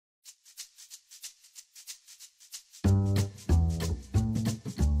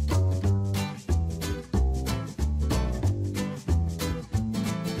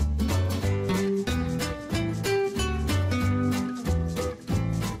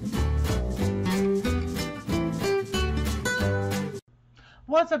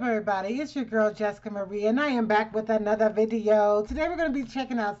What's up, everybody? It's your girl Jessica Marie, and I am back with another video. Today we're going to be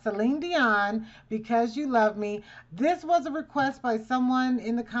checking out Céline Dion, Because You Love Me. This was a request by someone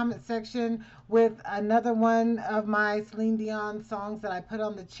in the comment section with another one of my Céline Dion songs that I put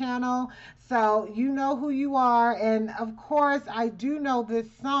on the channel. So you know who you are, and of course I do know this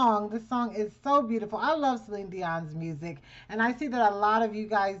song. This song is so beautiful. I love Céline Dion's music, and I see that a lot of you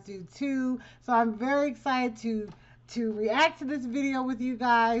guys do too. So I'm very excited to react to this video with you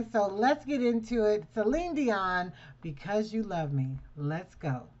guys. So let's get into it. Céline Dion, Because You Love Me. Let's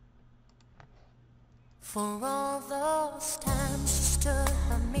go. For all those times you stood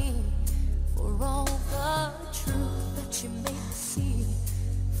by me, for all the truth that you made me see,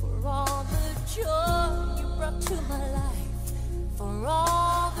 for all the joy you brought to my life, for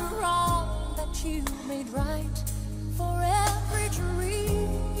all the wrong that you made right, for every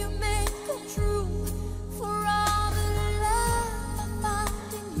dream you made come true, for all the love I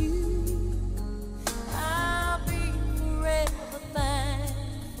found in you, I'll be forever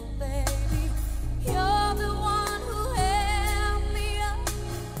thankful, baby. You're the one who held me up,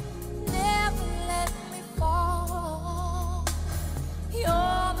 never let me fall.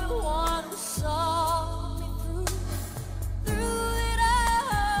 You're the one who saw me through it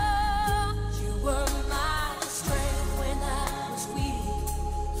all. You were my strength when I was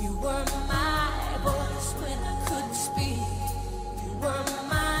weak. You were my voice when I couldn't speak. You were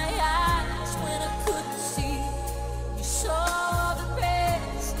my eyes when I couldn't see. You saw the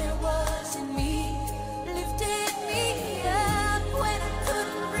best there was in me, lifted me up when I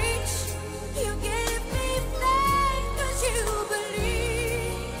couldn't reach. You gave me faith 'cause you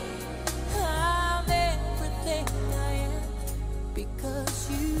believe I'm everything I am because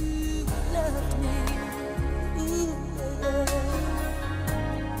you loved me. Ooh,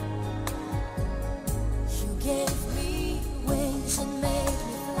 you gave me wings and made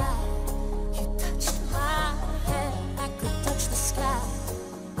me fly. You touched my head, I could touch the sky.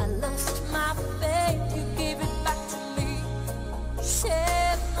 I lost my faith, you gave it back to me. You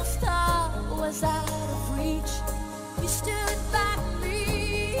said no star was out of reach. You stood by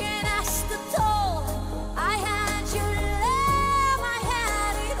me and I stood tall. I had your love, I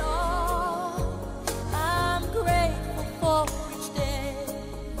had it all. I'm grateful for each day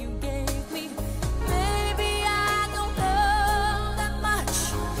you gave me. Maybe I don't know that much,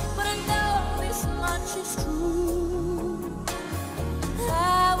 but I know this much is true.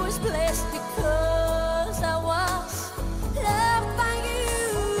 I was blessed because I was loved by you.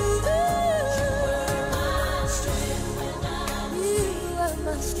 You were my strength when I was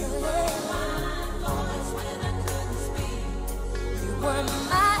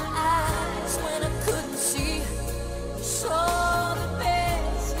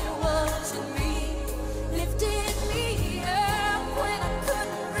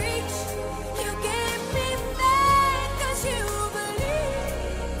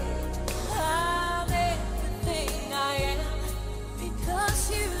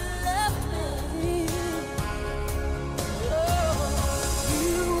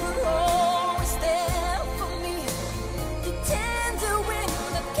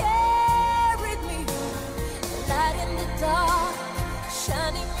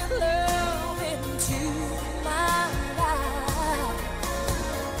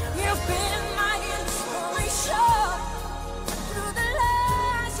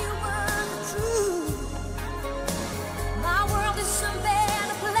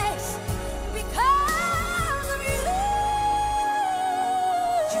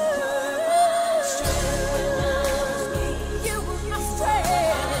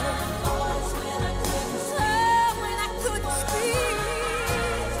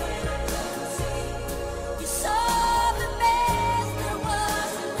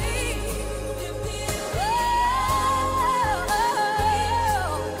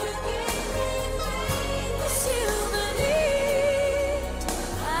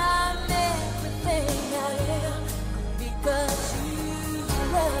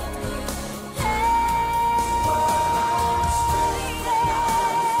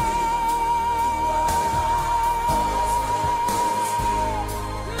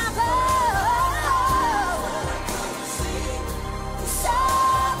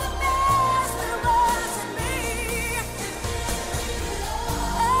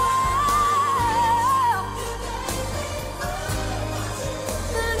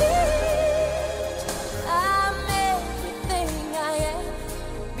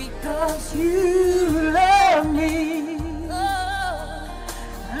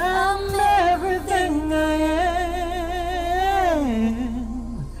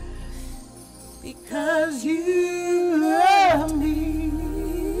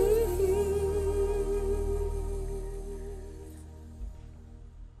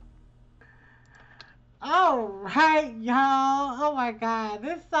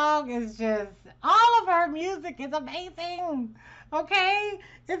This song is just, all of her music is amazing. Okay?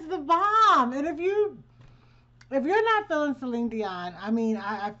 It's the bomb. And if you're not feeling Celine Dion, I mean,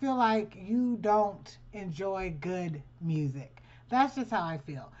 I feel like you don't enjoy good music. That's just how I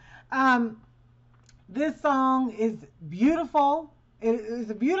feel. Um, this song is beautiful. It is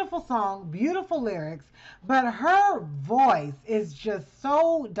a beautiful song, beautiful lyrics, but her voice is just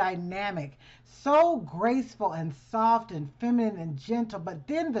so dynamic, so graceful and soft and feminine and gentle, but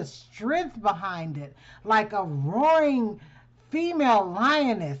then the strength behind it, like a roaring female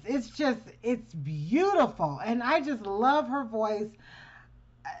lioness. It's beautiful. And I just love her voice.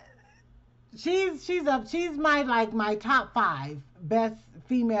 She's my like my top five best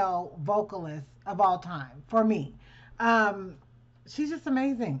female vocalists of all time for me. Um, she's just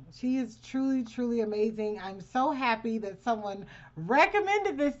amazing. She is truly, truly amazing. I'm so happy that someone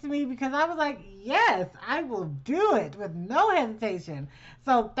recommended this to me because I was like, yes, I will do it with no hesitation.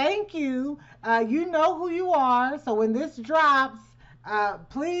 So thank you. You know who you are. So when this drops,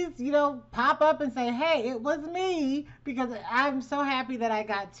 please, pop up and say, hey, it was me, because I'm so happy that I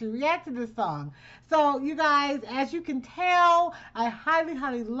got to react to this song. So, you guys, as you can tell, I highly,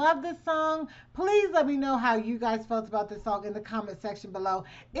 highly love this song. Please let me know how you guys felt about this song in the comment section below.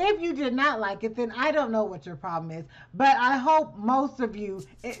 If you did not like it, then I don't know what your problem is. But I hope most of you,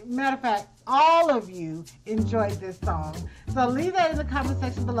 matter of fact, all of you enjoyed this song. So leave that in the comment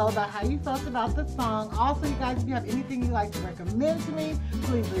section below about how you felt about the song. Also, you guys, if you have anything you'd like to recommend to me,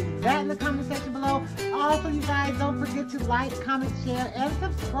 please leave that in the comment section below. Also, you guys, don't forget to like, comment, share, and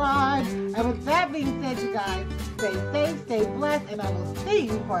subscribe. And with that being said, you guys, stay safe, stay blessed, and I will see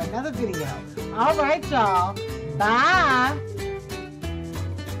you for another video. All right, y'all. Bye.